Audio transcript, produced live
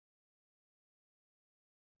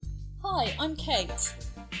Hi, I'm Kate.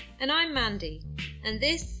 And I'm Mandy, and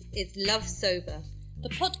this is Love Sober, the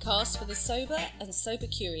podcast for the sober and sober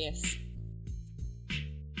curious.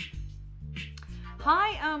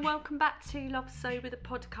 Hi, and welcome back to Love Sober, the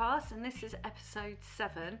podcast, and this is episode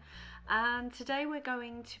 7. And today we're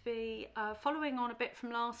going to be following on a bit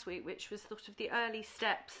from last week, which was sort of the early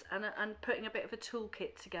steps and putting a bit of a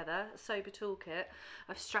toolkit together, a sober toolkit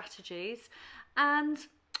of strategies. And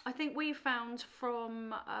I think we found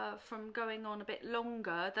from going on a bit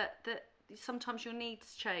longer that sometimes your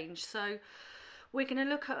needs change. So we're going to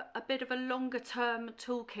look at a bit of a longer term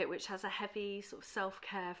toolkit, which has a heavy sort of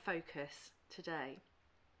self-care focus today.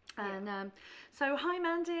 And so hi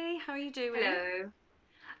Mandy, how are you doing? Hello.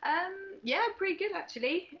 Yeah, pretty good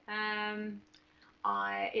actually.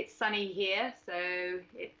 It's sunny here, so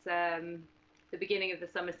it's the beginning of the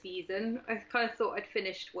summer season. I kind of thought I'd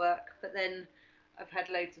finished work, but then I've had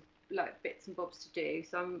loads of bits and bobs to do,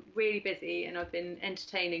 so I'm really busy, and I've been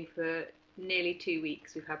entertaining for nearly 2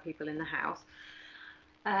 weeks. We've had people in the house.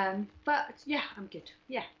 But yeah, I'm good.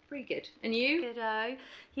 Yeah, pretty good. And you? Good.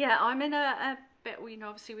 Yeah, I'm in a bit.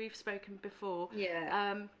 Obviously we've spoken before.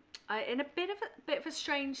 Yeah. In a bit of a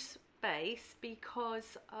strange space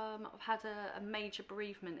because I've had a major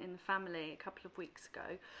bereavement in the family a couple of weeks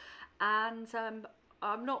ago, and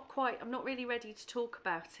I'm not really ready to talk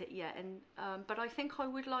about it yet. And but I think I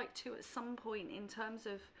would like to at some point in terms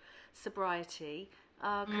of sobriety.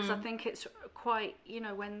 Because I think it's quite,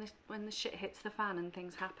 when the shit hits the fan and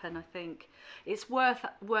things happen, I think it's worth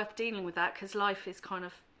dealing with that, because life is kind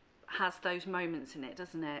of has those moments in it,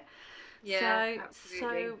 doesn't it? Yeah,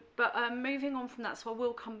 absolutely. But moving on from that, so I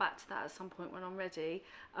will come back to that at some point when I'm ready.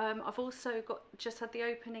 I've also just had the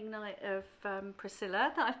opening night of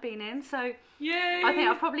Priscilla that I've been in, so yay! I think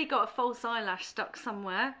I've probably got a false eyelash stuck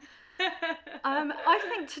somewhere. I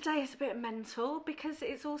think today is a bit mental because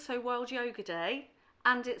it's also World Yoga Day.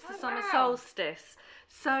 And it's the summer solstice.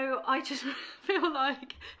 So I just feel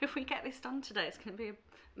like if we get this done today, it's going to be a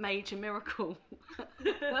major miracle.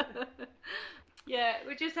 Yeah,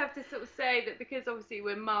 we just have to sort of say that because obviously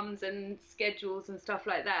we're mums and schedules and stuff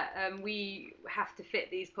like that, we have to fit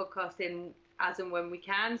these podcasts in as and when we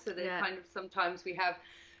can. So that kind of sometimes we have,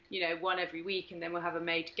 one every week, and then we'll have a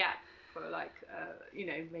major gap for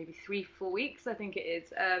maybe 3-4 weeks, I think it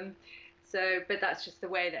is. But that's just the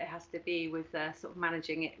way that it has to be with sort of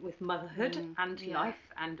managing it with motherhood and life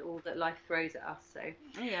and all that life throws at us. So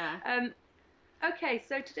yeah. Okay,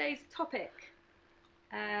 so today's topic,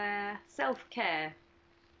 self-care.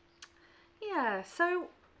 Yeah. So,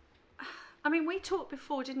 I mean, we talked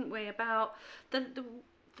before, didn't we, about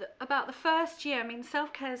about the first year. I mean,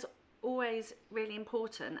 self-care is always really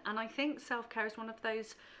important, and I think self-care is one of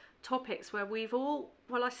those topics where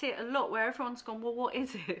I see it a lot where everyone's gone, well, what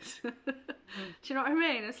is it? Do you know what I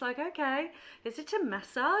mean? It's like, okay, is it a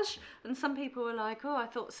massage? And some people were like, oh, I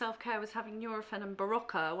thought self-care was having Nurofen and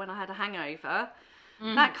Berocca when I had a hangover,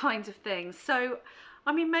 that kind of thing. So,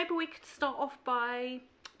 I mean, maybe we could start off by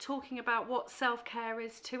talking about what self-care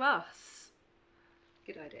is to us.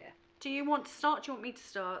 Good idea. Do you want to start? Do you want me to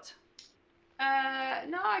start?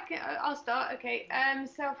 No, I'll start. Okay.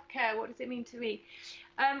 Self-care, what does it mean to me?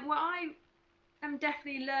 Well, I am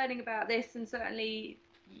definitely learning about this, and certainly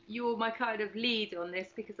you're my kind of lead on this,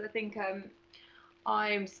 because I think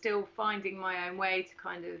I'm still finding my own way to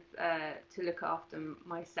kind of to look after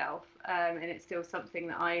myself, and it's still something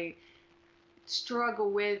that I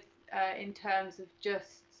struggle with in terms of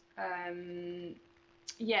just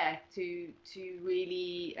to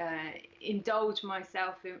really indulge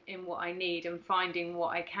myself in what I need and finding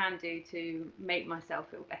what I can do to make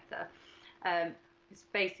myself feel better. It's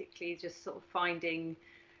basically just sort of finding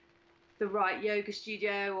the right yoga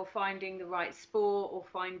studio, or finding the right sport, or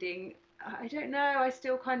finding, I don't know, I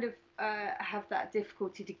still kind of have that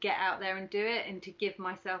difficulty to get out there and do it and to give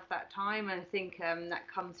myself that time. And I think that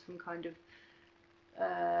comes from kind of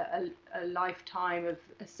a lifetime of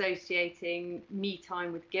associating me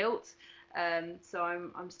time with guilt. So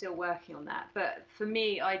I'm still working on that. But for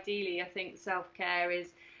me, ideally, I think self-care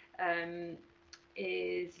is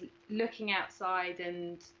looking outside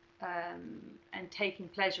and taking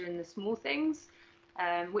pleasure in the small things,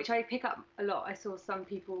 which I pick up a lot. I saw some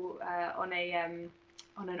people on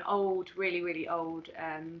an old, really, really old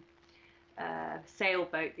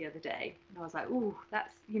sailboat the other day, and I was like, ooh,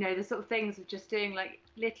 that's, the sort of things of just doing like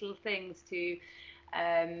little things to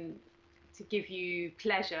give you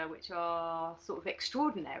pleasure, which are sort of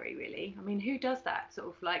extraordinary, really. I mean, who does that? Sort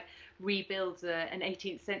of like rebuilds an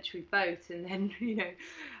 18th century boat and then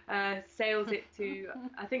sails it to,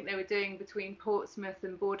 I think they were doing between Portsmouth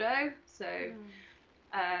and Bordeaux. So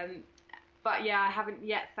But yeah, I haven't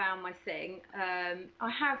yet found my thing. I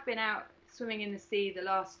have been out swimming in the sea the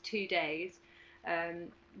last 2 days,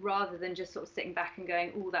 rather than just sort of sitting back and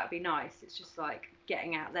going, oh, that'd be nice. It's just like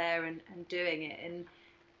getting out there and doing it. And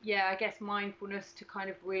yeah, I guess mindfulness to kind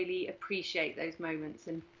of really appreciate those moments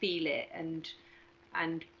and feel it and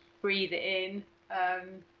breathe it in.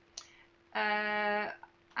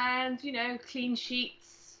 And, you know, clean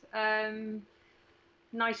sheets,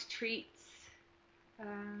 nice treats,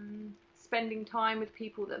 spending time with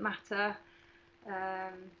people that matter.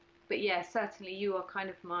 But yeah, certainly you are kind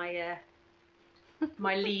of my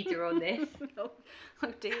my leader on this. Oh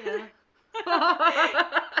dear.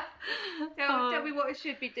 Tell me what I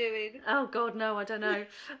should be doing. Oh God, no, I don't know.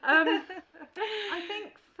 I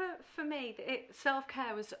think for me,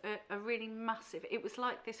 self-care was a really massive. It was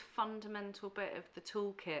like this fundamental bit of the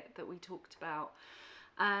toolkit that we talked about.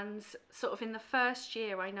 And sort of in the first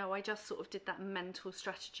year, I know I just sort of did that mental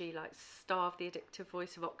strategy, like starve the addictive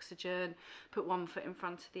voice of oxygen, put one foot in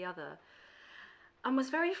front of the other, and was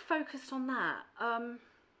very focused on that.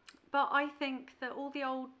 But I think that all the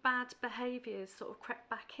old bad behaviours sort of crept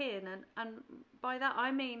back in, and by that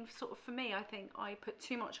I mean, sort of for me, I think I put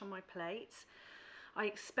too much on my plate. I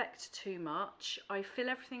expect too much. I fill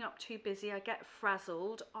everything up too busy. I get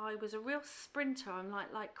frazzled. I was a real sprinter. I'm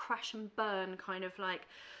like crash and burn, kind of like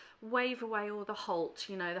wave away all the halt,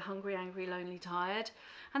 you know, the hungry, angry, lonely, tired.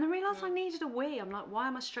 And I realised I needed a wee. I'm like, why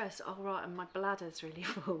am I stressed? Oh, right, and my bladder's really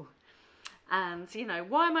full. And, you know,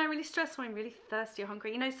 why am I really stressed? I'm really thirsty or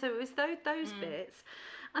hungry. You know, so it was those bits.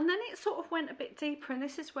 And then it sort of went a bit deeper. And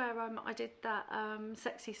this is where I did that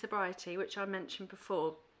Sexy Sobriety, which I mentioned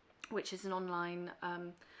before, which is an online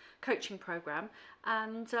coaching program,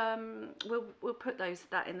 and we'll put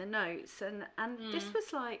that in the notes. And this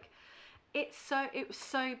was like, it was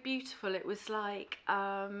so beautiful. It was like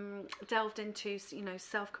delved into, you know,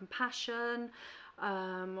 self-compassion,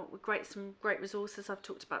 some great resources. I've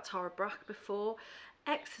talked about Tara Brach before.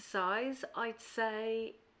 Exercise, I'd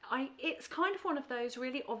say, it's kind of one of those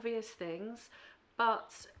really obvious things,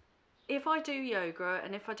 but if I do yoga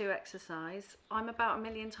and if I do exercise, I'm about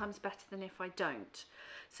 1,000,000 times better than if I don't.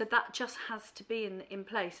 So that just has to be in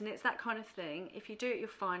place. And it's that kind of thing. If you do it, you're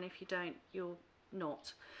fine. If you don't, you're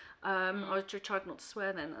not. I tried not to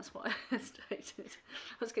swear then. That's what I stated.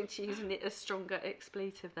 I was going to use a stronger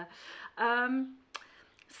expletive there.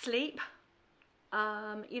 Sleep.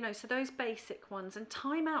 You know, so those basic ones. And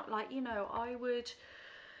time out, like, you know,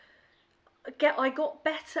 I got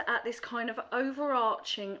better at this kind of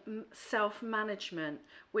overarching self-management,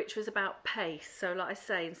 which was about pace. So like I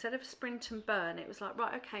say, instead of sprint and burn, it was like,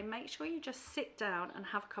 right, okay, make sure you just sit down and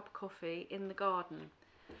have a cup of coffee in the garden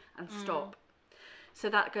and stop. So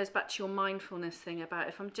that goes back to your mindfulness thing about,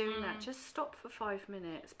 if I'm doing that, just stop for 5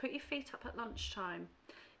 minutes, put your feet up at lunchtime,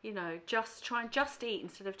 you know, just try and just eat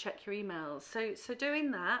instead of check your emails. So doing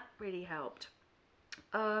that really helped.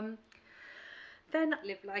 Then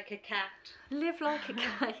live like a cat. Live like a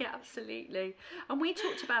cat, yeah, absolutely. And we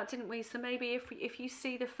talked about, didn't we? So maybe if you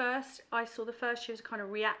see I saw the first year as kind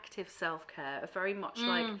of reactive self-care, very much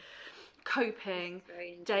like coping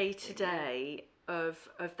day to day of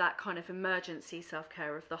that kind of emergency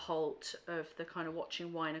self-care, of the halt, of the kind of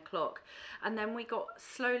watching wine o'clock. And then we got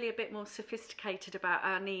slowly a bit more sophisticated about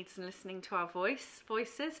our needs and listening to our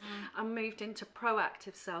voices and moved into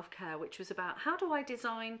proactive self-care, which was about, how do I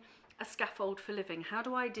design a scaffold for living? How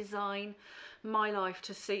do I design my life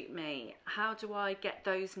to suit me? How do I get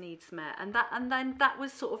those needs met? And then that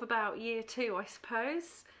was sort of about year 2, I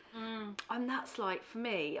suppose. And that's like, for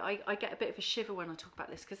me, I get a bit of a shiver when I talk about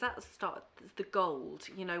this, because that's the gold,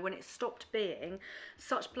 you know, when it stopped being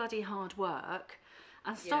such bloody hard work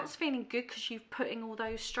and starts feeling good because you're putting all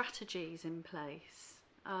those strategies in place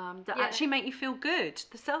that actually make you feel good.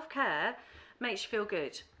 The self-care makes you feel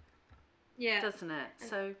good. Yeah, doesn't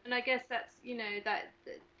it? And I guess that's, you know, that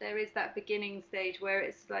there is that beginning stage where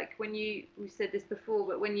it's like, we said this before,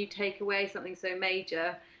 but when you take away something so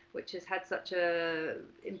major, which has had such a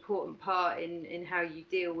important part in how you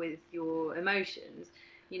deal with your emotions,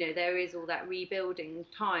 you know, there is all that rebuilding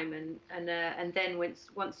time, and then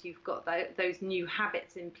once you've got those new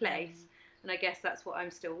habits in place. And I guess that's what I'm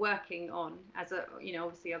still working on. You know,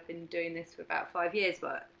 obviously I've been doing this for about 5 years,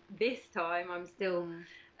 but this time I'm still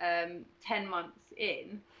 10 months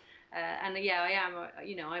in, and I am.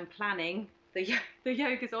 You know, I'm planning the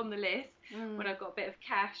yoga's on the list when I've got a bit of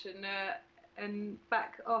cash and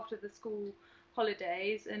back after the school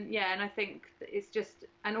holidays, and I think it's just,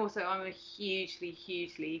 and also I'm a hugely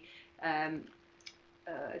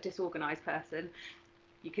disorganized person.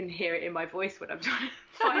 You can hear it in my voice when I'm trying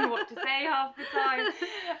to find what to say half the time.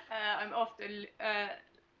 I'm often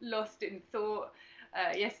lost in thought.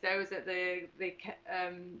 Yesterday I was at the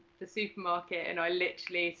supermarket, and I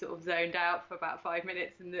literally sort of zoned out for about 5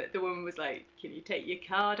 minutes, and the woman was like, "Can you take your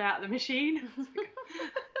card out of the machine?"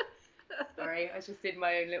 Sorry, I was just in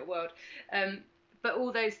my own little world. But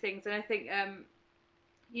all those things, and I think I'm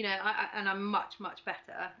much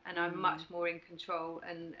better, and I'm much more in control,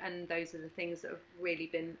 and those are the things that have really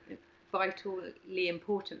been vitally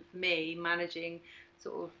important for me, managing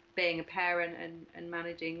sort of being a parent and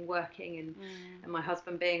managing working and my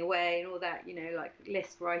husband being away and all that, like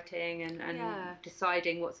list writing and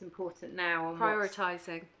deciding what's important now and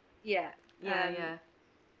prioritizing.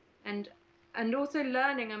 And also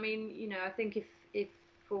learning. I mean, I think if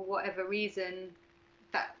for whatever reason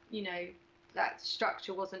that that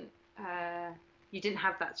structure wasn't you didn't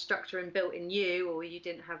have that structure built in you, or you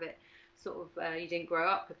didn't have it sort of you didn't grow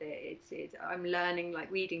up with it. I'm learning,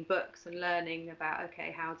 like reading books and learning about,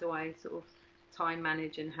 okay, how do I sort of time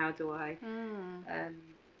manage, and how do I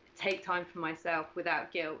take time for myself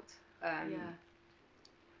without guilt,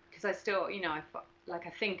 because I still I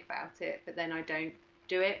think about it, but then I don't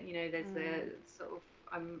do it. There's the sort of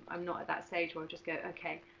I'm not at that stage where I just go,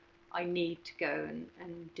 okay, I need to go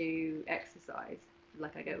and do exercise.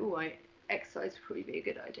 Like I go, exercise would probably be a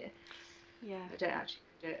good idea. I don't actually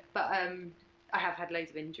do it, but I have had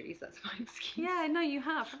loads of injuries. That's my excuse. Yeah, no, you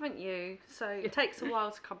have, haven't you? So it takes a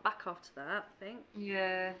while to come back after that, I think.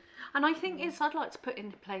 Yeah. And I think I'd like to put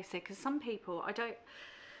into place here, because some people,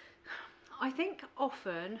 I think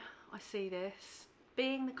often I see this,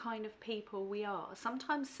 being the kind of people we are,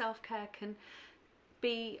 sometimes self-care can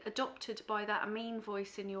be adopted by that mean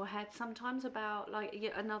voice in your head sometimes about like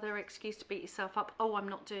another excuse to beat yourself up. Oh, I'm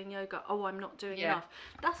not doing yoga. Oh, I'm not doing enough.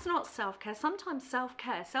 That's not self-care. Sometimes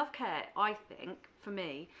self-care, I think, for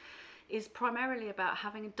me, is primarily about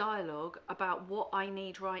having a dialogue about what I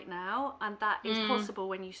need right now, and that is possible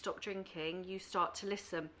when you stop drinking. You start to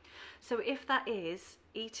listen. So if that is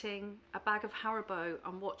eating a bag of Haribo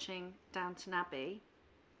and watching Downton Abbey,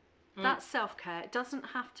 that's self-care. It doesn't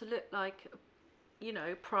have to look like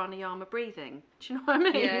pranayama breathing. Do you know what I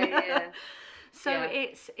mean? Yeah. So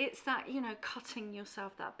it's that, cutting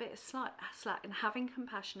yourself that bit of slack and having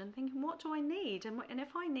compassion and thinking, what do I need? And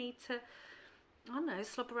if I need to, I don't know,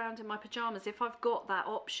 slop around in my pajamas, if I've got that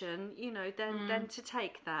option, then to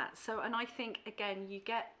take that. So, and I think, again, you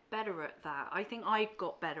get better at that. I think I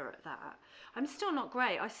got better at that. I'm still not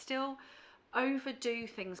great. I still overdo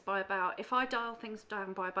things by about, if I dial things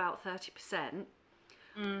down by about 30%,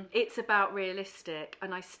 it's about realistic,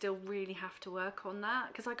 and I still really have to work on that,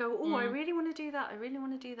 because I go, I really want to do that,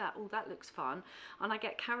 oh, that looks fun, and I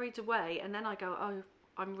get carried away, and then I go, oh,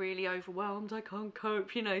 I'm really overwhelmed, I can't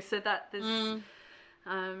cope, so that there's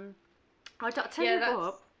I tell you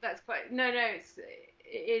what, that's quite it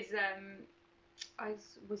is I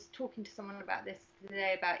was talking to someone about this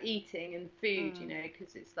today, about eating and food,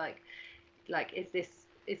 because it's like is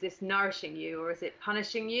this nourishing you, or is it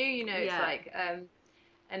punishing you? It's like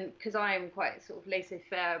and because I am quite sort of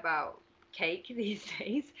laissez-faire about cake these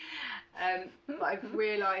days, but I've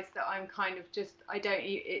realised that I'm kind of just, I don't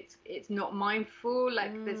eat, it's not mindful.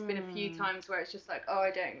 Like there's been a few times where it's just like, oh,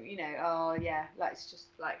 I don't, let's just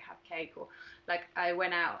like have cake, or like I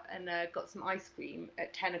went out and got some ice cream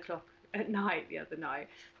at 10 o'clock at night the other night,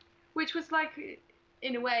 which was like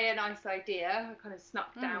in a way a nice idea. I kind of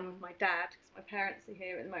snuck down with my dad because my parents are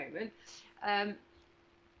here at the moment,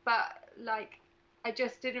 but like I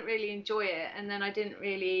just didn't really enjoy it, and then I didn't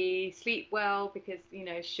really sleep well because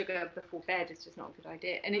sugar before bed is just not a good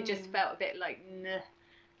idea, and it just felt a bit like nah.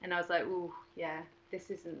 And I was like, oh yeah,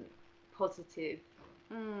 this isn't positive,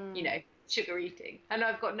 sugar eating. And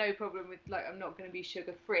I've got no problem with, like, I'm not going to be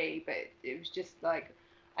sugar free, but it was just like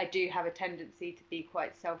I do have a tendency to be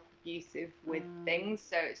quite self-abusive with things,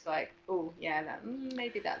 so it's like, oh yeah,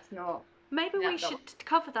 maybe that's not. Maybe we should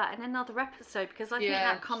cover that in another episode, because I think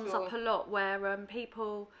that comes up a lot, where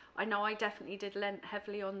people, I know I definitely did lent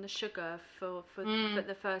heavily on the sugar for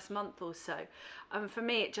the first month or so. For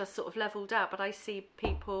me, it just sort of leveled out, but I see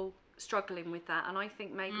people struggling with that, and I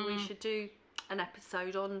think maybe we should do an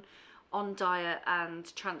episode on diet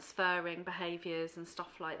and transferring behaviours and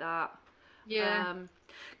stuff like that. Yeah.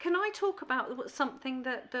 Can I talk about something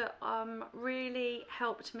that really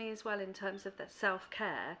helped me as well in terms of the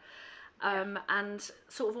self-care? And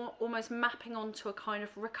sort of almost mapping onto a kind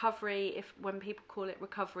of recovery, when people call it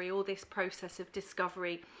recovery, or this process of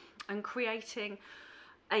discovery, and creating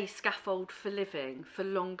a scaffold for living, for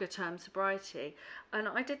longer term sobriety. And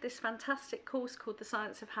I did this fantastic course called The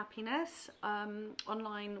Science of Happiness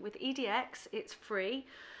online with EDX. It's free.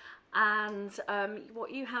 And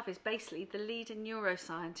what you have is basically the leading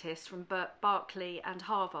neuroscientists from Berkeley and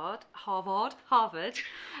Harvard,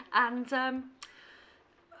 and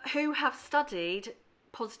who have studied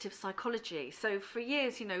positive psychology. So for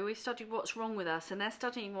years, we've studied what's wrong with us, and they're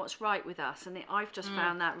studying what's right with us, and I've just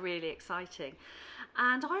found that really exciting.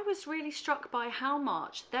 And I was really struck by how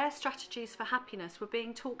much their strategies for happiness were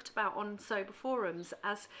being talked about on sober forums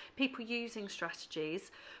as people using strategies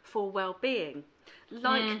for well-being,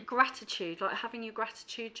 like gratitude, like having your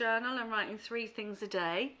gratitude journal and writing 3 things a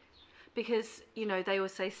day, because they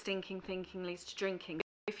always say stinking thinking leads to drinking.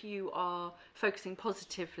 If you are focusing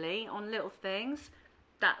positively on little things,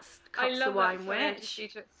 that's cups the wine witch.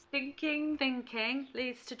 Stinking thinking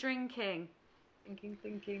leads to drinking.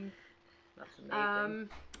 Thinking. That's amazing.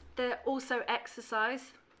 They're also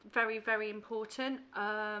exercise, very, very important.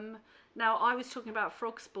 Now, I was talking about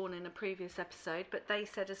frog spawn in a previous episode, but they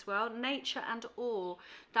said as well, nature and awe,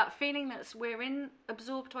 that feeling that we're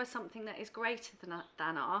absorbed by something that is greater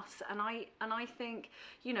than us. And I think,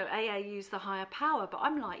 AA use the higher power, but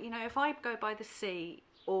I'm like, if I go by the sea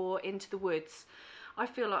or into the woods, I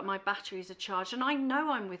feel like my batteries are charged, and I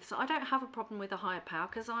know I don't have a problem with a higher power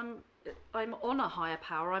because I'm on a higher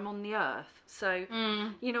power. I'm on the earth, so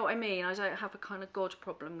you know what I mean. I don't have a kind of God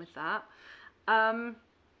problem with that.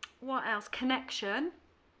 What else? Connection.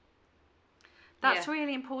 That's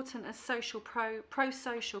really important as social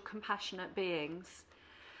pro-social compassionate beings.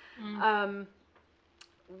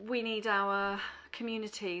 We need our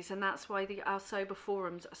communities, and that's why our sober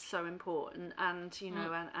forums are so important, and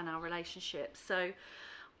and our relationships. So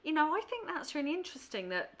I think that's really interesting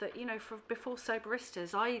that for before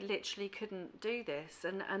Soberistas I literally couldn't do this,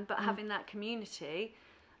 but having that community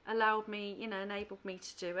allowed me, enabled me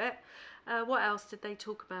to do it. What else did they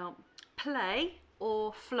talk about? Play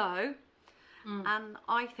or flow. And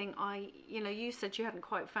I think you said you hadn't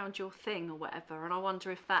quite found your thing or whatever, and I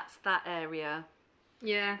wonder if that's that area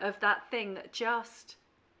of that thing that just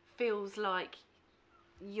feels like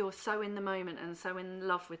you're so in the moment and so in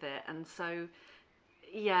love with it, and so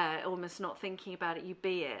almost not thinking about it, you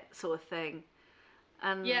be it sort of thing.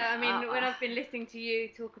 And when I've been listening to you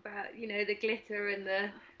talk about the glitter and the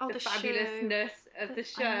fabulousness of the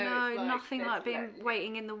show, I know, nothing like being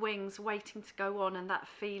waiting in the wings, waiting to go on, and that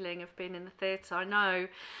feeling of being in the theatre. I know,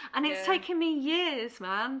 and it's taken me years,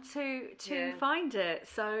 man, to find it.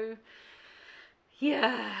 So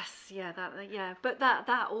but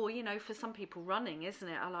that or for some people running, isn't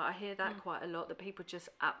it? I hear that quite a lot, that people just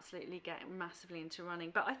absolutely get massively into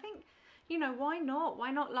running. But I think why not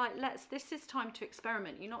this is time to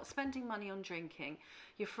experiment. You're not spending money on drinking,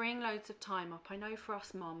 you're freeing loads of time up. I know for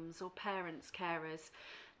us mums or parents, carers,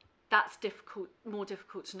 that's more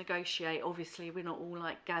difficult to negotiate. Obviously we're not all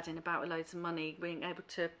like gadding about with loads of money, being able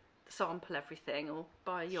to sample everything or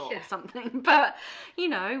buy a yacht or something, but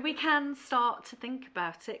we can start to think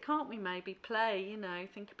about it, can't we? Maybe play,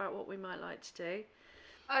 think about what we might like to do.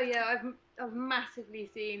 Oh yeah, I've massively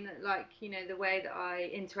seen that, the way that I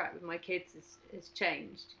interact with my kids has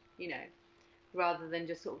changed. Rather than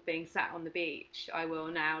just sort of being sat on the beach, I will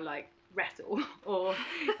now wrestle or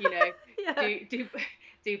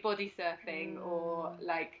do body surfing or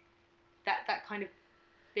that kind of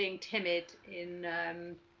being timid in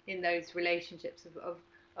those relationships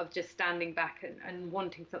of just standing back and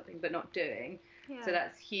wanting something but not doing. So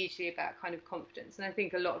that's hugely about kind of confidence, and I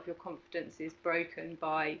think a lot of your confidence is broken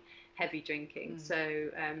by heavy drinking. So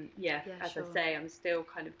as I say, I'm still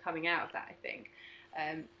kind of coming out of that, I think,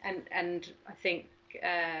 and I think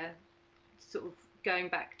sort of going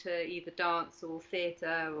back to either dance or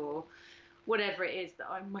theatre or whatever it is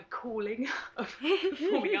that my calling of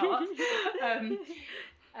performing arts.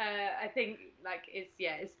 I think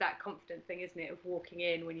it's that confident thing, isn't it, of walking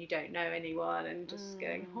in when you don't know anyone and just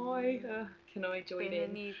going, hi, can I join Being in?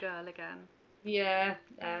 a new girl again. Yeah,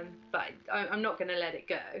 but I'm not going to let it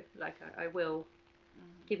go. I will.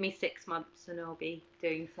 Give me 6 months and I'll be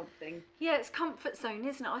doing something. Yeah, it's comfort zone,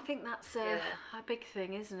 isn't it? I think that's a big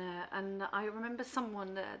thing, isn't it? And I remember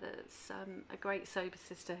someone that's a great sober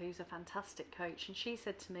sister who's a fantastic coach, and she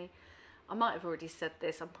said to me, I might have already said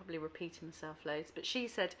this, I'm probably repeating myself loads, but she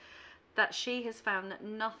said that she has found that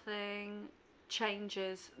nothing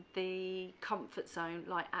changes the comfort zone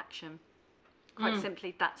like action. Quite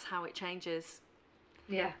simply, that's how it changes.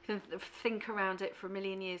 Yeah. You can think around it for a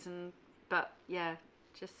million years, you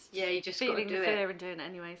just feeling the fear and doing it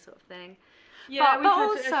anyway, sort of thing. Yeah, but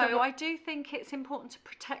also, I do think it's important to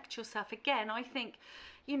protect yourself. Again, I think,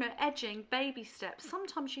 edging, baby steps.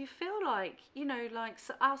 Sometimes you feel like, like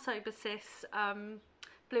our sober sis,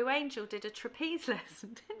 Blue Angel did a trapeze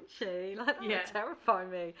lesson, didn't she? That would terrify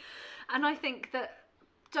me. And I think that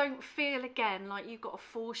don't feel again like you've got to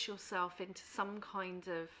force yourself into some kind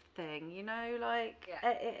of thing, you know, like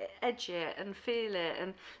edge it and feel it.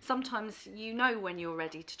 And sometimes you know when you're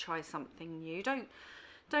ready to try something new. Don't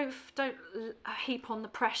heap on the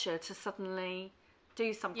pressure to suddenly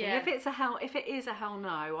do something. If it is a hell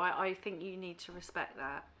no, I think you need to respect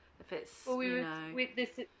that. If it's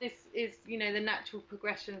this is the natural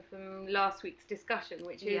progression from last week's discussion,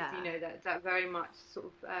 which is that very much sort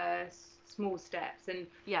of small steps, and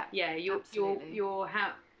you're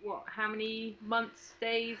how many months,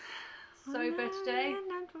 days sober today?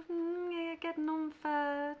 Getting on for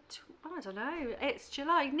I don't know. It's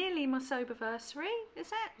July, nearly my soberversary, is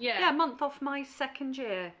it? Yeah, a month off my second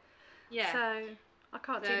year. Yeah. So I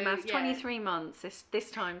can't do the maths. 23 months.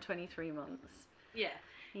 This time, 23 months. Yeah.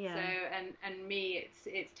 Yeah. So and me,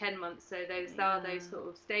 it's 10 months. So those are those sort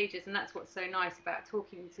of stages, and that's what's so nice about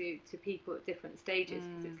talking to people at different stages.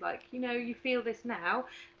 Because it's like, you feel this now,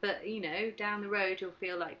 but down the road you'll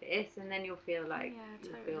feel like this, and then you'll feel like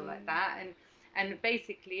feel like that, and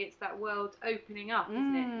basically it's that world opening up,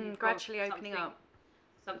 isn't it? You've gradually opening up.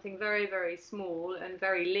 Something very, very small and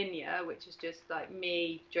very linear, which is just like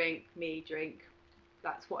me drink.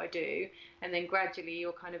 That's what I do, and then gradually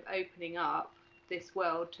you're kind of opening up this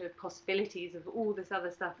world to possibilities of all this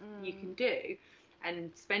other stuff you can do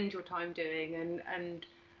and spend your time doing,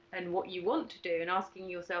 and what you want to do, and asking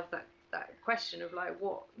yourself that question of like,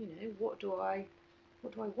 what do I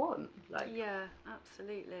want, like,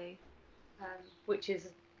 absolutely, which is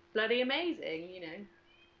bloody amazing,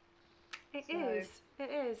 It is,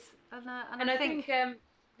 and I think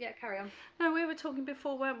carry on. No, we were talking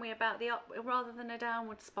before, weren't we, about the up rather than a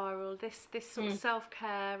downward spiral. This sort of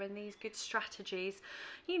self-care and these good strategies,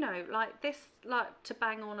 like this, like to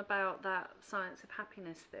bang on about that science of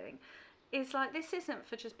happiness thing, is like, this isn't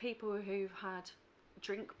for just people who've had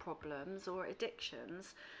drink problems or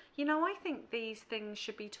addictions. I think these things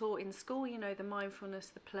should be taught in school, the mindfulness,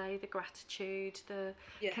 the play, the gratitude, the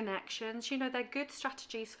connections. They're good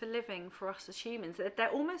strategies for living for us as humans. They're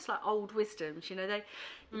almost like old wisdoms,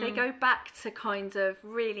 they go back to kind of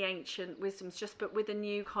really ancient wisdoms, but with a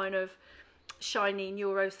new kind of shiny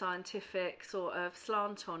neuroscientific sort of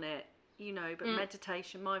slant on it, but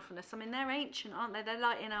meditation, mindfulness, I mean, they're ancient, aren't they? They're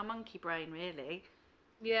like in our monkey brain, really.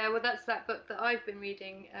 Yeah, well, that's that book that I've been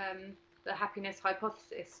reading, The Happiness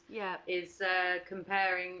Hypothesis, is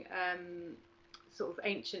comparing sort of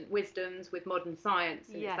ancient wisdoms with modern science,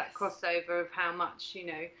 and it's that crossover of how much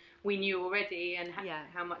we knew already, and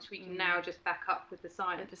how much we can now just back up with the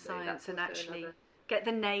science. And actually get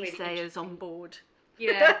the naysayers on board.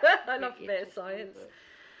 Yeah, I love a bit of science.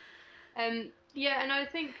 And I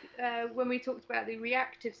think when we talked about the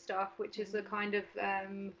reactive stuff, which is a kind of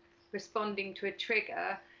responding to a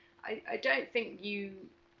trigger, I don't think you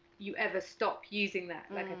ever stop using that.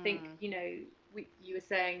 Like, I think, you were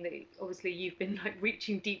saying that obviously you've been like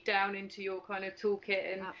reaching deep down into your kind of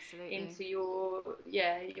toolkit and into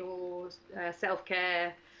your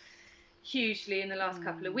self-care hugely in the last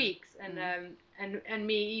couple of weeks, and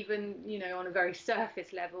me even, on a very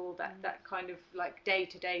surface level, that kind of like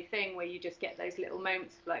day-to-day thing where you just get those little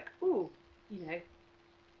moments of like, ooh,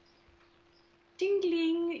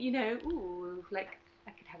 tingling, ooh, like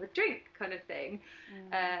I could have a drink kind of thing.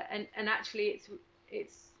 And actually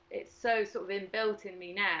it's so sort of inbuilt in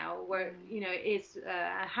me now, where it is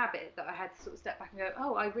a habit that I had to sort of step back and go,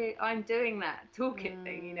 oh, I'm doing that toolkit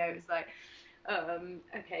thing. It's like,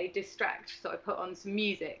 okay, distract. So I put on some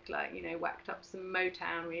music, like, whacked up some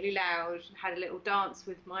Motown really loud, had a little dance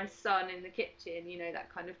with my son in the kitchen, that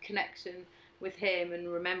kind of connection with him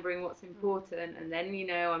and remembering what's important. And then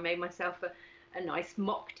I made myself a nice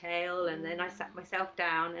mocktail, and then I sat myself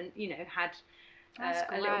down and had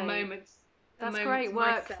a little moment. That's great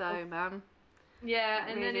work, though, man. Yeah,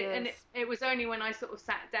 and really then it was only when I sort of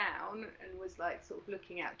sat down and was like sort of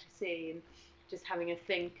looking out to sea and just having a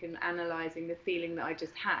think and analysing the feeling that I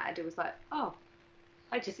just had. It was like, oh,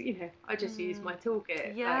 I just used my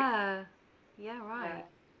toolkit. Yeah, right.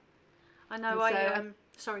 I know.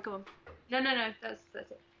 Sorry, go on. No, that's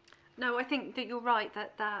it. No, I think that you're right.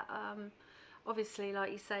 That obviously,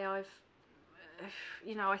 like you say, I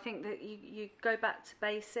think that you go back to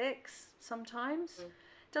basics sometimes. It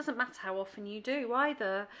doesn't matter how often you do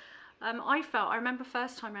either. I remember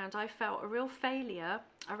first time round, I felt a real failure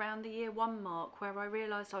around the year 1 mark, where I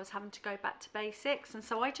realised I was having to go back to basics, and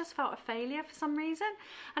so I just felt a failure for some reason.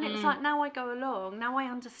 And it was like, now I go along, now I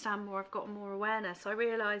understand more, I've got more awareness. I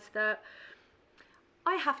realised that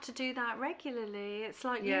I have to do that regularly. It's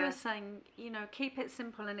like you Yeah. were saying, you know, keep it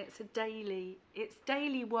simple, and it's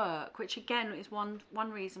daily work, which again is one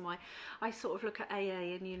reason why I sort of look at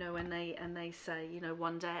AA, and you know, and they say, you know,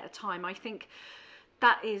 one day at a time. I think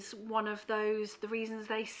that is one of the reasons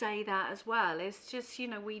they say that as well, is just, you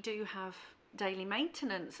know, we do have daily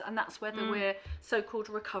maintenance, and that's whether we're so-called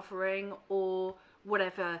recovering or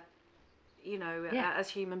whatever, you know, as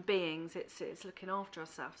human beings, it's looking after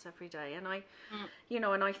ourselves every day. And you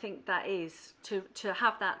know, and I think that is to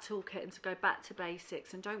have that toolkit and to go back to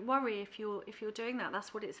basics, and don't worry if you're doing that.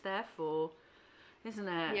 That's what it's there for, isn't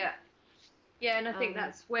it? Yeah, and I think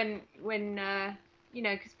that's when you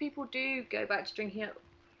know, because people do go back to drinking at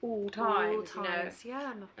all times, you know,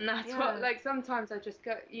 yeah. and that's what, like, sometimes I just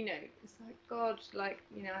go, you know, it's like, God, like,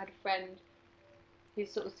 you know, I had a friend who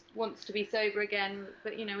sort of wants to be sober again,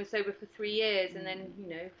 but, you know, was sober for 3 years, and then, you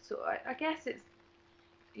know, sort of, I guess it's,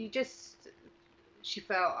 she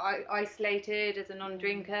felt isolated as a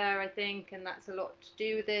non-drinker, I think, and that's a lot to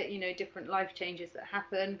do with it, you know, different life changes that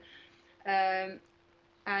happen,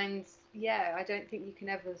 and yeah, I don't think you can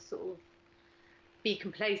ever sort of be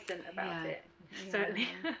complacent about it, certainly.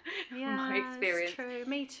 From my experience. It's true.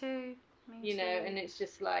 Me too. You know, and it's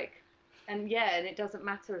just like, and yeah, and it doesn't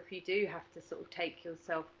matter if you do have to sort of take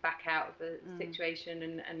yourself back out of a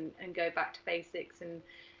situation and go back to basics and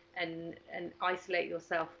isolate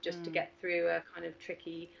yourself just to get through a kind of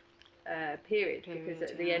tricky period, because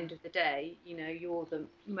at the end of the day, you know, you're the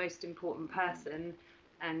most important person,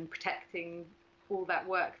 and protecting all that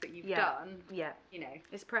work that you've done, you know,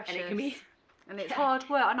 it's precious, and it can be. And it's hard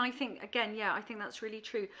work, and I think, again, I think that's really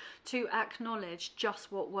true, to acknowledge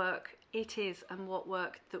just what work it is and what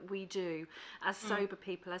work that we do as sober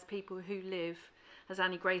people, as people who live, as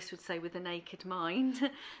Annie Grace would say, with a naked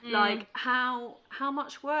mind, like how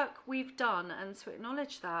much work we've done, and to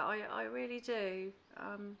acknowledge that, I really do.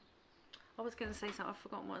 I was going to say something, I've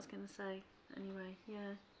forgotten what I was going to say. Anyway,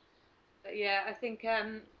 But yeah, I think I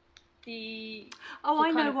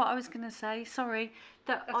know what I was going to say. Sorry,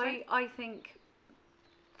 that I think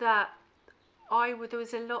that there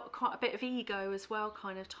was quite a bit of ego as well,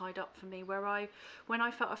 kind of tied up for me, where when I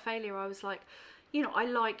felt a failure, I was like, you know, I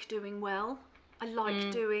like doing well. I like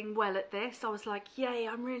doing well at this. I was like, yay,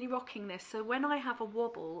 I'm really rocking this. So when I have a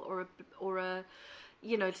wobble or a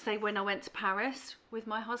you know, say when I went to Paris with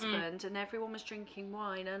my husband and everyone was drinking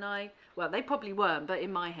wine, and they probably weren't, but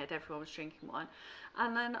in my head everyone was drinking wine,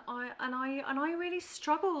 and then I really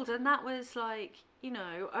struggled, and that was like, you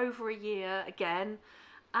know, over a year again,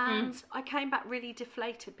 and I came back really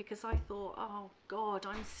deflated, because I thought, oh God,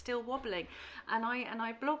 I'm still wobbling, and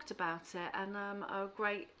I blogged about it,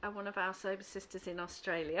 and one of our sober sisters in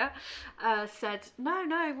Australia said,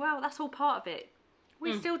 no, well, that's all part of it.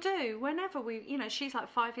 We still do. Whenever you know, she's like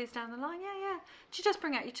 5 years down the line. Yeah. You just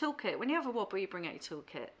bring out your toolkit. When you have a wobble, you bring out your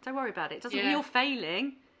toolkit. Don't worry about it. It doesn't mean you're failing.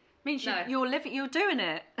 It means you're living. You're doing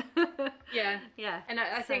it. Yeah. And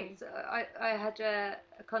I think I had a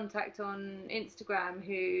contact on Instagram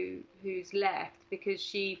who's left because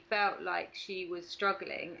she felt like she was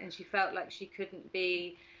struggling, and she felt like she couldn't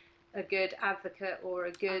be a good advocate or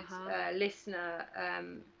a good listener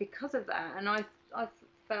because of that. And I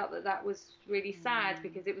felt that was really sad,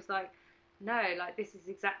 because it was like, no, like, this is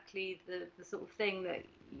exactly the sort of thing that,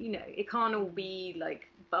 you know, it can't all be like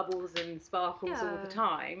bubbles and sparkles all the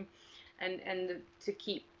time, and to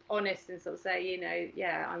keep honest and sort of say, you know,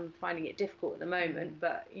 I'm finding it difficult at the moment,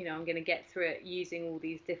 but, you know, I'm going to get through it using all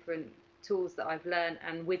these different tools that I've learned,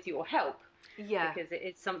 and with your help, because it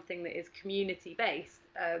is something that is community based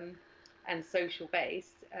and social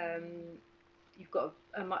based. You've got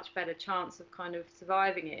a much better chance of kind of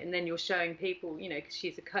surviving it, and then you're showing people, you know, because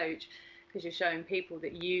she's a coach, because you're showing people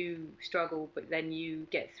that you struggle but then you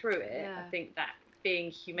get through it. I think that being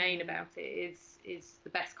humane about it is the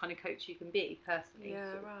best kind of coach you can be, personally.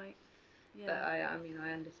 But I mean,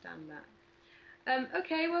 I understand that.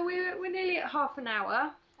 Okay, well, we're nearly at half an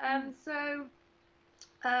hour, so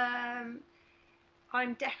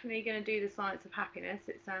I'm definitely going to do the Science of Happiness.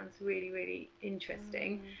 It sounds really, really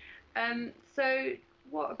interesting. So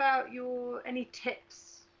what about any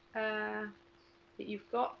tips that you've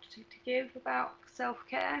got to give about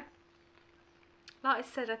self-care? Like I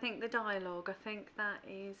said, I think the dialogue, I think that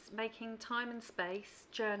is making time and space,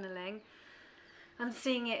 journaling, and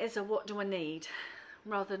seeing it as a what do I need,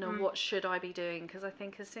 rather than a what should I be doing, because I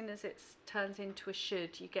think as soon as it turns into a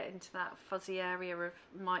should, you get into that fuzzy area of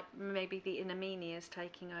maybe the inner meanie is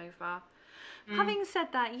taking over. Having said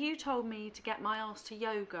that, you told me to get my ass to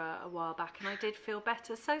yoga a while back, and I did feel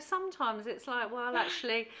better. So sometimes it's like, well,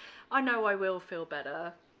 actually, I know I will feel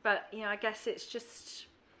better. But, you know, I guess it's just,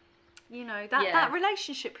 you know, that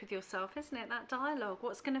relationship with yourself, isn't it? That dialogue,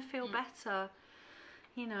 what's going to feel better,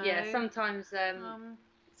 you know. Yeah, sometimes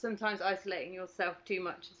isolating yourself too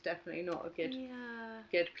much is definitely not a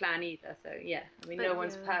good plan either. So yeah, I mean, no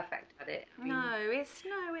one's perfect at it. I mean, it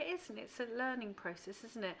isn't. It's a learning process,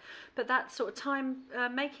 isn't it? But that sort of time,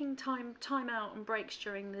 making time out and breaks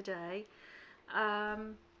during the day,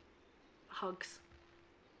 hugs,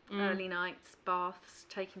 early nights, baths,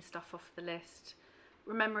 taking stuff off the list,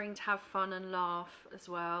 remembering to have fun and laugh as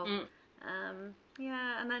well. And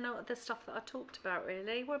then the stuff that I talked about,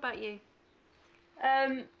 really. What about you?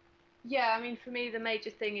 Yeah, I mean, for me, the major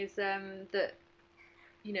thing is that,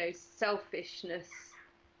 you know, selfishness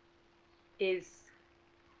is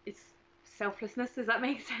selflessness. Does that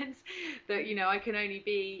make sense? That, you know, I can only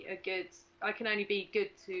be good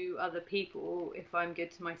to other people if I'm good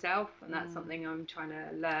to myself, and that's something I'm trying to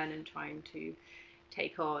learn and trying to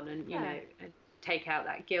take on, and you know, and take out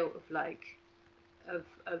that guilt of like of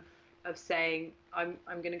saying I'm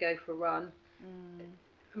going to go for a run.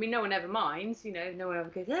 I mean, no one ever minds, you know, no one ever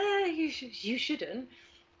goes, you shouldn't.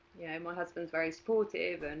 You know, my husband's very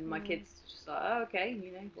supportive, and my kids just like, oh, okay,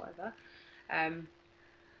 you know, whatever.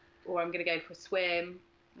 Or I'm going to go for a swim,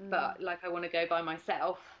 but like I want to go by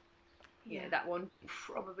myself. You know, that one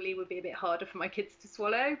probably would be a bit harder for my kids to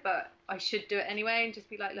swallow, but I should do it anyway and just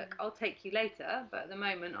be like, look, I'll take you later, but at the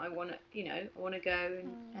moment I want to, you know, I want to go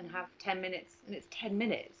and have 10 minutes, and it's 10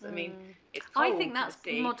 minutes. I mean, it's cold. I think that's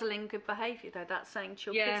modelling good behaviour, though. That's saying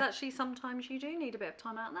to your kids, actually, sometimes you do need a bit of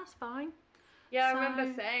time out, and that's fine. Yeah, so... I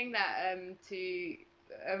remember saying that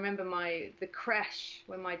I remember the creche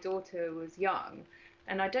when my daughter was young.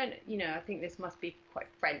 And I don't, you know, I think this must be quite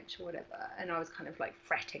French or whatever. And I was kind of like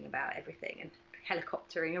fretting about everything and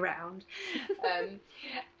helicoptering around.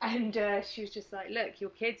 And she was just like, look, your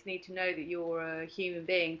kids need to know that you're a human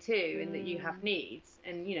being too, and that you have needs.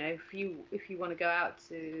 And, you know, if you want to go out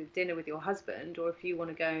to dinner with your husband, or if you want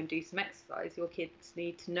to go and do some exercise, your kids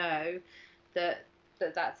need to know that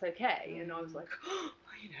that's okay. And I was like, oh,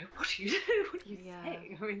 you know, what are you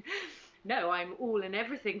saying? I mean, no, I'm all and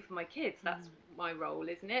everything for my kids. That's my role,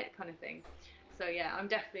 isn't it? Kind of thing. So yeah, I'm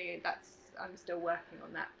still working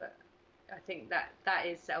on that, but I think that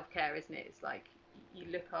is self-care, isn't it? It's like you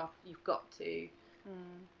look after, you've got to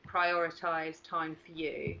prioritize time for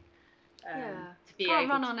you. To be Can't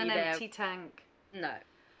able run to on be an there. empty tank. No.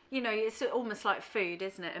 You know, it's almost like food,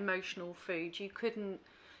 isn't it? Emotional food. You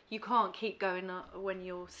can't keep going when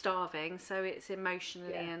you're starving, so it's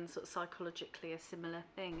emotionally and sort of psychologically a similar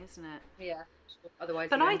thing, isn't it? Yeah. Otherwise,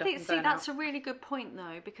 but I think, that's a really good point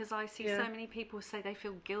though, because I see so many people say they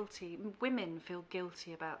feel guilty. Women feel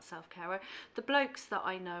guilty about self-care. The blokes that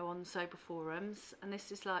I know on sober forums, and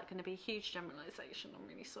this is like going to be a huge generalisation, I'm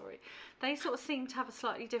really sorry, they sort of seem to have a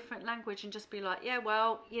slightly different language and just be like, yeah,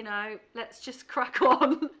 well, you know, let's just crack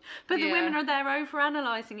on. But the women are there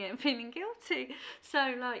over-analysing it and feeling guilty.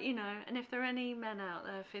 So, like, you know, and if there are any men out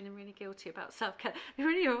there feeling really guilty about self-care, it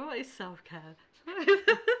really is self-care.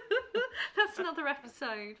 That's another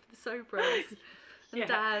episode for the sobers and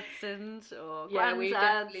dads and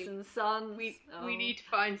granddads and sons. We need to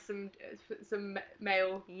find some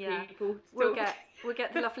male people. We'll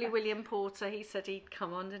get the lovely William Porter. He said he'd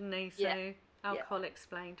come on, didn't he? So Alcohol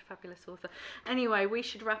Explained, fabulous author. Anyway, we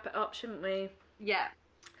should wrap it up, shouldn't we? Yeah.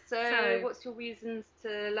 So what's your reasons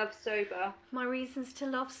to love sober? My reasons to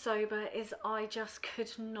love sober is I just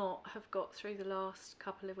could not have got through the last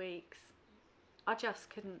couple of weeks. I just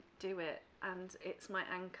couldn't do it, and it's my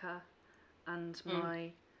anchor and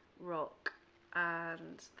my rock,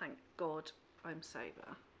 and thank God I'm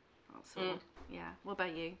sober. That's all. Yeah. What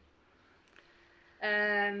about you?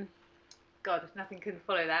 God, nothing can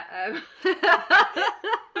follow that.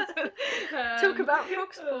 Talk about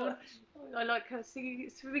frog sport. I like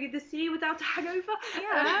swimming in the sea without a hangover.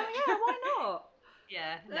 Yeah, why not?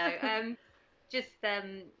 Yeah, no.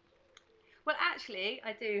 Well, actually,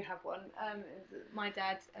 I do have one. My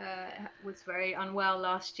dad was very unwell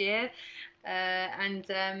last year, and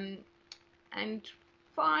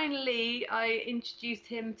finally I introduced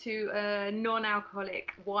him to a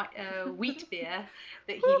non-alcoholic wheat beer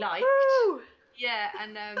that he liked. Yeah,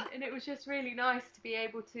 and it was just really nice to be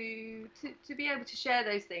able to share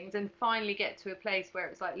those things and finally get to a place where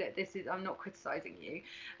it's like, look, I'm not criticising you,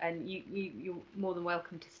 and you're more than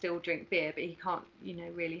welcome to still drink beer, but he can't, you know,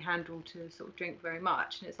 really handle to sort of drink very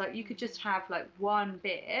much. And it's like you could just have like one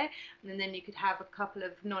beer, and then you could have a couple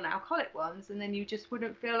of non-alcoholic ones, and then you just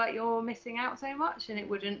wouldn't feel like you're missing out so much, and it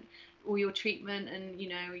wouldn't, all your treatment and, you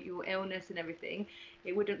know, your illness and everything,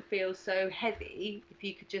 it wouldn't feel so heavy if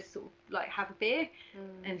you could just sort of like have a beer.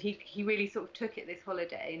 And he really sort of took it this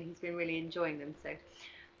holiday, and he's been really enjoying them. So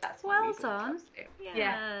That's Well my reason to done. trust it.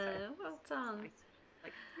 Yeah, so well done.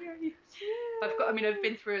 like, yay. I've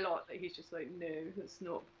been through a lot that he's just like, no, that's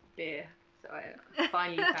not beer. So I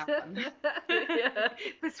finally found one. Yeah.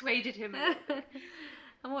 Persuaded him a little bit.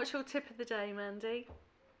 And what's your tip of the day, Mandy?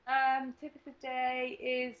 Tip of the day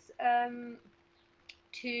is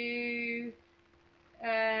to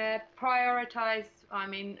prioritise. I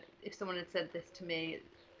mean, if someone had said this to me at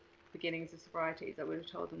the beginnings of sobrieties, I would have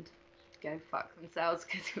told them to go fuck themselves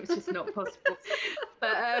because it was just not possible.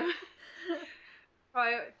 But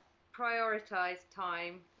prioritise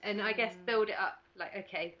time, and I guess build it up. Like,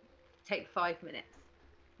 okay, take 5 minutes,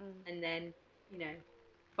 and then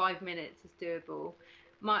 5 minutes is doable.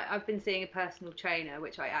 I've been seeing a personal trainer,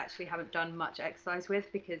 which I actually haven't done much exercise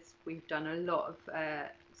with because we've done a lot of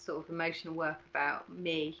sort of emotional work about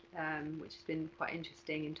me, which has been quite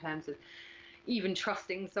interesting in terms of even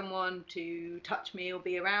trusting someone to touch me or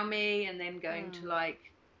be around me, and then going to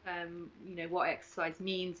what exercise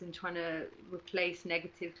means and trying to replace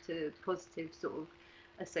negative to positive sort of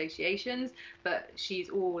associations. But she's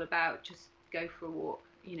all about just go for a walk.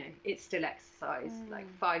 It's still exercise, like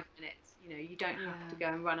 5 minutes. You don't have to go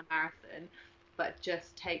and run a marathon, but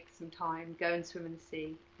just take some time, go and swim in the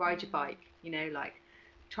sea, ride your bike,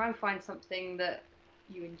 try and find something that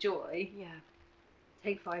you enjoy. Yeah.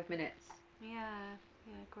 Take 5 minutes. Yeah,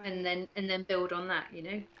 great. And then build on that,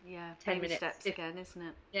 Yeah, 10 baby minutes. steps again, isn't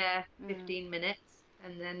it? Yeah, 15 minutes.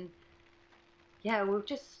 And then, we're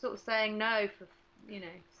just sort of saying no for,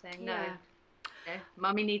 saying no.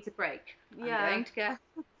 Mummy needs a break. Yeah. I'm going to go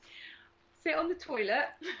sit on the toilet.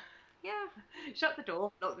 Yeah. Shut the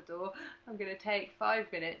door, lock the door. I'm going to take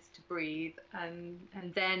 5 minutes to breathe, and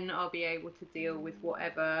then I'll be able to deal with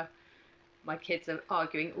whatever my kids are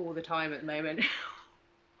arguing all the time at the moment.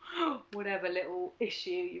 Whatever little issue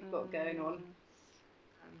you've got going on.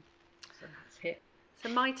 So that's it. So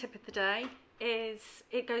my tip of the day is,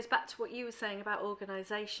 it goes back to what you were saying about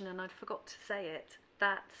organisation, and I forgot to say it,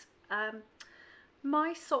 that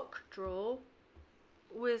my sock drawer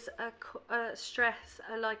was a stress,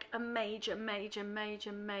 like a major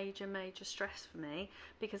stress for me,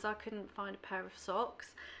 because I couldn't find a pair of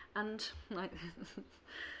socks, and like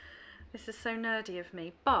this is so nerdy of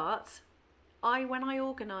me, but when I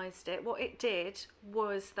organised it, what it did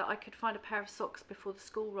was that I could find a pair of socks before the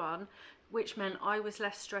school run, which meant I was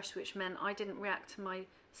less stressed, which meant I didn't react to my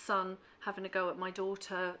son having a go at my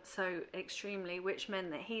daughter so extremely, which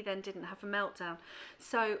meant that he then didn't have a meltdown.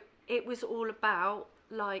 So it was all about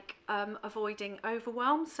avoiding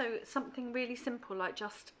overwhelm. So something really simple like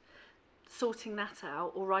just sorting that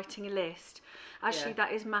out or writing a list. Actually,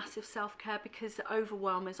 that is massive self-care, because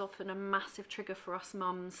overwhelm is often a massive trigger for us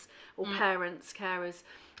mums or parents, carers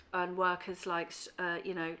and workers, like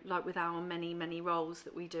with our many roles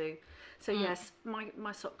that we do. So yes,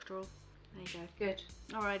 my sock drawer. There you go. Good.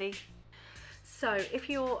 Alrighty. So if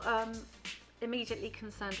you're immediately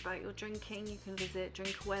concerned about your drinking, you can visit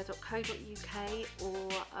drinkaware.co.uk or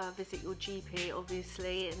visit your GP,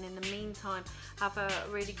 obviously. And in the meantime, have a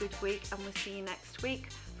really good week, and we'll see you next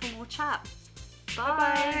week for more chat.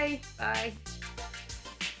 Bye. Bye.